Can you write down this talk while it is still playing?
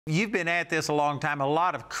You've been at this a long time. A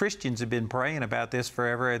lot of Christians have been praying about this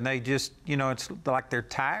forever, and they just, it's like they're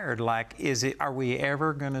tired. Like, are we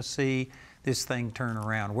ever going to see this thing turn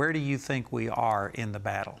around? Where do you think we are in the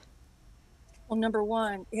battle? Well, number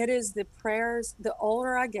one, it is the prayers. The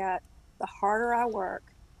older I get, the harder I work.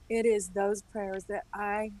 It is those prayers that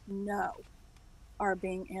I know are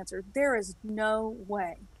being answered. There is no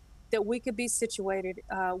way that we could be situated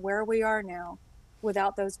where we are now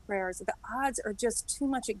without those prayers. The odds are just too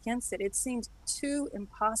much against it. It seems too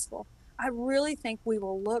impossible. I really think we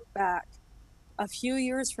will look back a few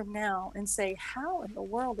years from now and say, how in the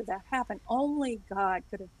world did that happen? Only God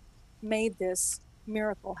could have made this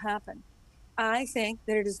miracle happen. I think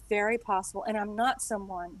that it is very possible, and I'm not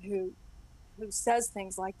someone who says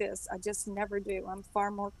things like this. I just never do. I'm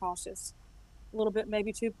far more cautious, a little bit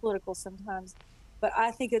maybe too political sometimes. But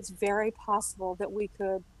I think it's very possible that we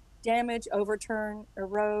could damage, overturn,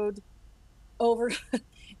 erode, over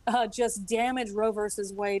just damage Roe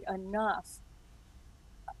versus Wade enough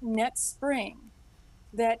next spring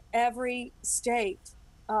that every state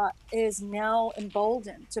is now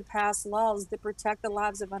emboldened to pass laws that protect the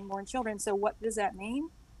lives of unborn children. So what does that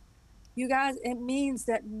mean? You guys, it means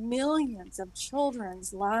that millions of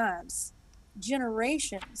children's lives,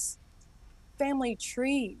 generations, family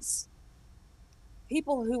trees,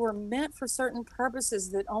 people who were meant for certain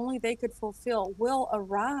purposes that only they could fulfill will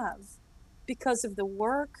arrive because of the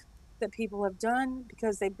work that people have done,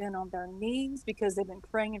 because they've been on their knees, because they've been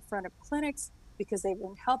praying in front of clinics, because they've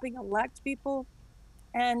been helping elect people.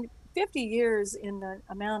 And 50 years in the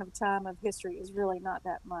amount of time of history is really not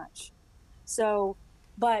that much. So,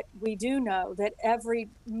 but we do know that every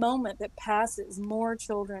moment that passes, more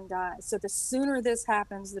children die. So the sooner this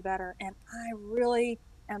happens, the better. And I really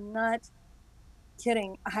am not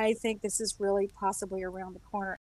kidding. I think this is really possibly around the corner.